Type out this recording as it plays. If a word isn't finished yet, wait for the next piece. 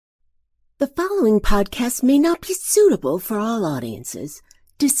The following podcast may not be suitable for all audiences.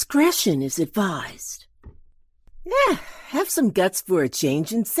 Discretion is advised. Have some guts for a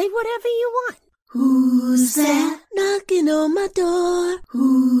change and say whatever you want. Who's that knocking on my door?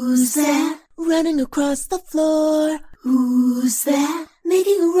 Who's that running across the floor? Who's that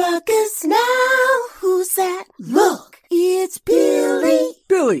making a ruckus now? Who's that? Look, it's Billy.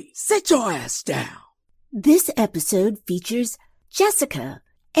 Billy, sit your ass down. This episode features Jessica,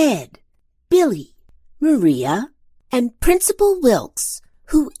 Ed, Billy, Maria, and Principal Wilkes,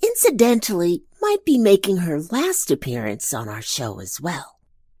 who incidentally might be making her last appearance on our show as well.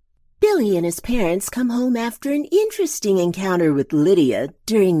 Billy and his parents come home after an interesting encounter with Lydia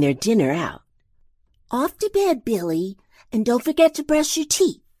during their dinner out. Off to bed, Billy, and don't forget to brush your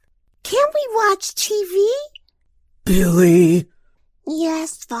teeth. Can't we watch TV? Billy.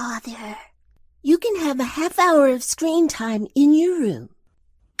 Yes, Father. You can have a half hour of screen time in your room.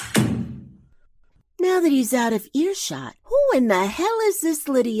 Now that he's out of earshot, who in the hell is this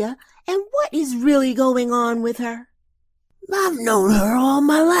Lydia, and what is really going on with her? I've known her all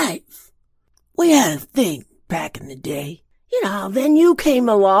my life. We had a thing back in the day. Then you came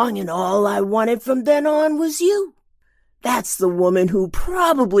along and all I wanted from then on was you. That's the woman who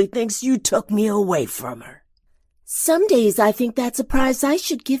probably thinks you took me away from her. Some days I think that's a prize I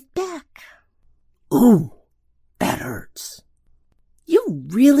should give back. Ooh, that hurts. You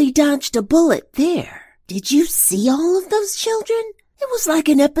really dodged a bullet there. Did you see all of those children? It was like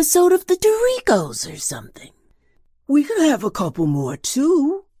an episode of the Doricos or something. We could have a couple more,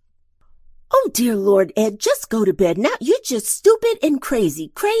 too. Oh, dear Lord, Ed, just go to bed. Now you're just stupid and crazy.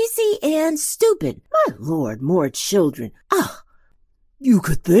 Crazy and stupid. My Lord, more children. Ah, you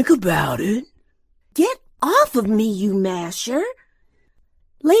could think about it. Get off of me, you masher.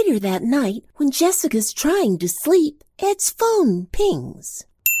 Later that night, when Jessica's trying to sleep, Ed's phone pings.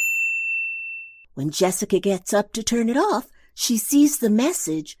 When Jessica gets up to turn it off, she sees the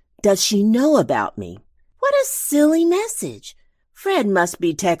message, "Does she know about me?" What a silly message. Fred must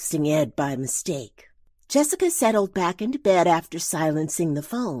be texting Ed by mistake. Jessica settled back into bed after silencing the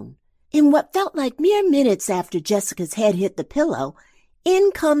phone. In what felt like mere minutes after Jessica's head hit the pillow,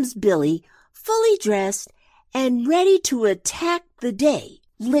 in comes Billy, fully dressed and ready to attack the day.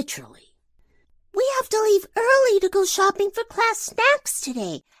 Literally. We have to leave early to go shopping for class snacks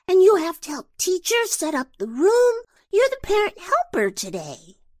today, and you have to help teachers set up the room. You're the parent helper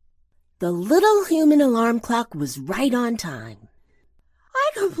today. The little human alarm clock was right on time. I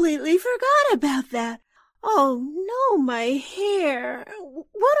completely forgot about that. Oh, no, my hair.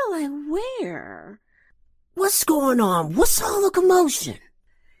 What'll I wear? What's going on? What's all the commotion?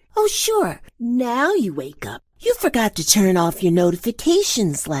 Oh, sure. Now you wake up. You forgot to turn off your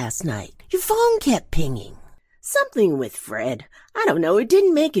notifications last night. Your phone kept pinging. Something with Fred. I don't know. It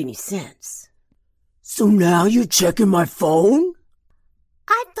didn't make any sense. So now you're checking my phone?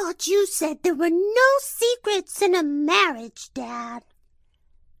 I thought you said there were no secrets in a marriage, Dad.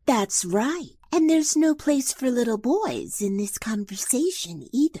 That's right. And there's no place for little boys in this conversation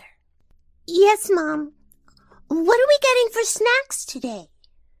either. Yes, Mom. What are we getting for snacks today?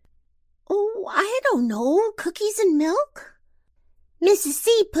 Oh, I don't know. Cookies and milk? Mrs.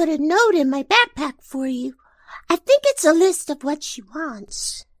 C put a note in my backpack for you. I think it's a list of what she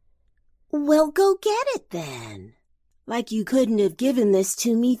wants. Well, go get it then. Like you couldn't have given this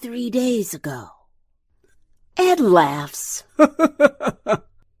to me 3 days ago. Ed laughs.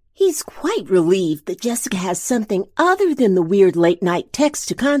 He's quite relieved that Jessica has something other than the weird late-night text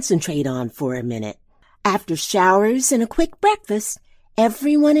to concentrate on for a minute. After showers and a quick breakfast,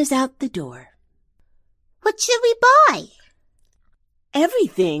 everyone is out the door. What should we buy?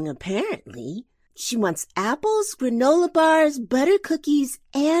 Everything, apparently. She wants apples, granola bars, butter cookies,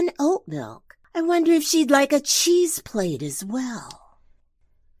 and oat milk. I wonder if she'd like a cheese plate as well.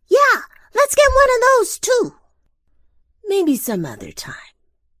 Yeah, let's get one of those too. Maybe some other time.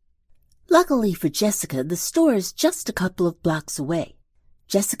 Luckily for Jessica, the store is just a couple of blocks away.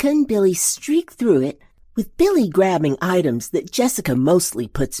 Jessica and Billy streak through it, with Billy grabbing items that Jessica mostly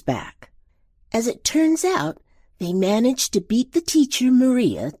puts back. As it turns out, they manage to beat the teacher,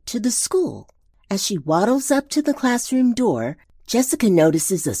 Maria, to the school. As she waddles up to the classroom door, Jessica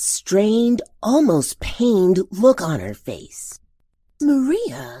notices a strained, almost pained look on her face.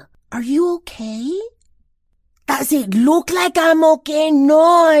 Maria, are you okay? Does it look like I'm okay?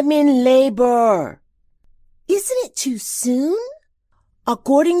 No, I'm in labor. Isn't it too soon?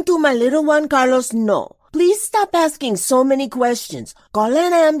 According to my little one, Carlos, no. Please stop asking so many questions. Call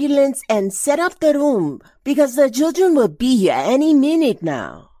an ambulance and set up the room because the children will be here any minute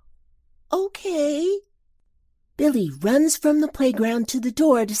now. Okay. Billy runs from the playground to the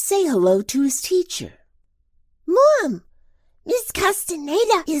door to say hello to his teacher. Mom, Miss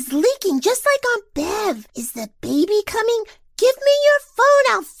Castaneda is leaking just like Aunt Bev. Is the baby coming? Give me your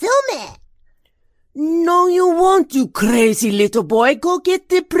phone, I'll film it. No, you won't, you crazy little boy. Go get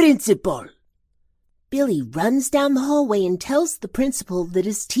the principal. Billy runs down the hallway and tells the principal that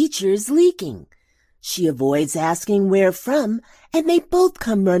his teacher is leaking. She avoids asking where from, and they both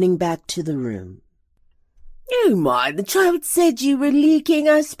come running back to the room. Oh my, the child said you were leaking.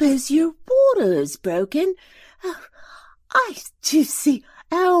 I suppose your water is broken. Oh, I do see.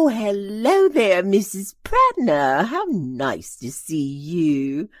 Oh, hello there, Mrs. Pratner. How nice to see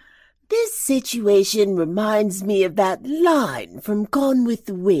you. This situation reminds me of that line from Gone with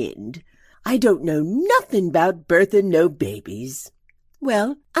the Wind. I don't know nothing about birthing no babies.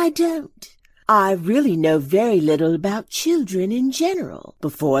 Well, I don't. I really know very little about children in general,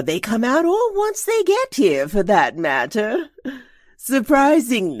 before they come out or once they get here, for that matter.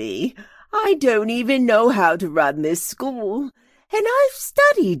 Surprisingly, I don't even know how to run this school, and I've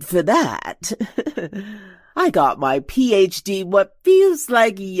studied for that. I got my PhD what feels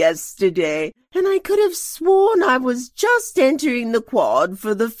like yesterday, and I could have sworn I was just entering the quad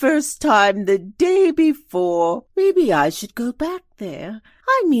for the first time the day before. Maybe I should go back there.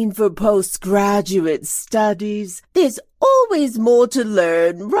 I mean, for postgraduate studies. There's always more to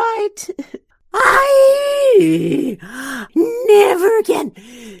learn, right? Never again.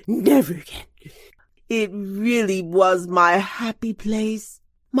 Never again. It really was my happy place.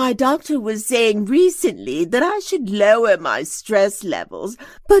 My doctor was saying recently that I should lower my stress levels,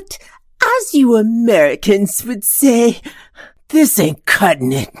 but as you Americans would say, this ain't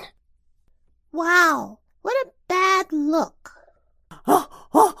cutting it. Wow, what a bad look.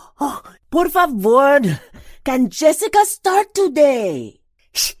 Por favor, can Jessica start today?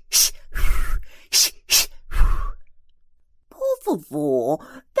 Por favor,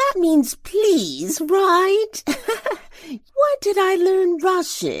 that means please, right? Why did I learn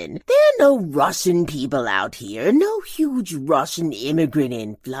Russian? There are no Russian people out here, no huge Russian immigrant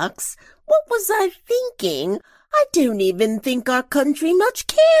influx. What was I thinking? I don't even think our country much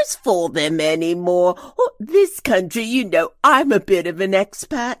cares for them anymore. Or this country, you know, I'm a bit of an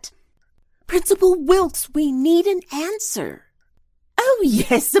expat. Principal Wilkes, we need an answer. Oh,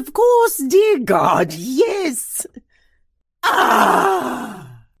 yes, of course, dear God, yes.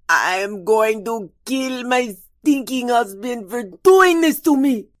 I am going to kill my stinking husband for doing this to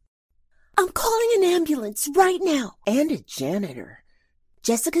me. I'm calling an ambulance right now. And a janitor.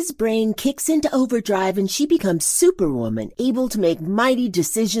 Jessica's brain kicks into overdrive and she becomes Superwoman, able to make mighty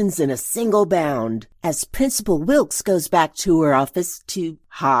decisions in a single bound, as Principal Wilkes goes back to her office to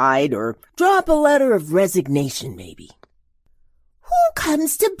hide or drop a letter of resignation, maybe. Who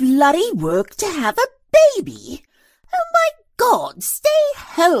comes to bloody work to have a baby? Oh, my God, stay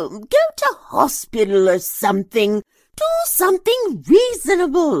home, go to hospital or something. Do something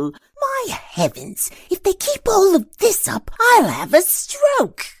reasonable. My heavens, if they keep all of this up, I'll have a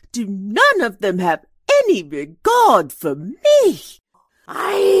stroke. Do none of them have any regard for me?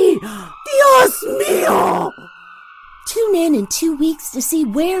 Ay, Dios mío! Tune in 2 weeks to see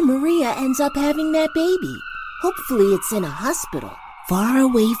where Maria ends up having that baby. Hopefully it's in a hospital, far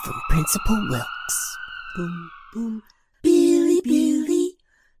away from Principal Wilkes. Boom, boom.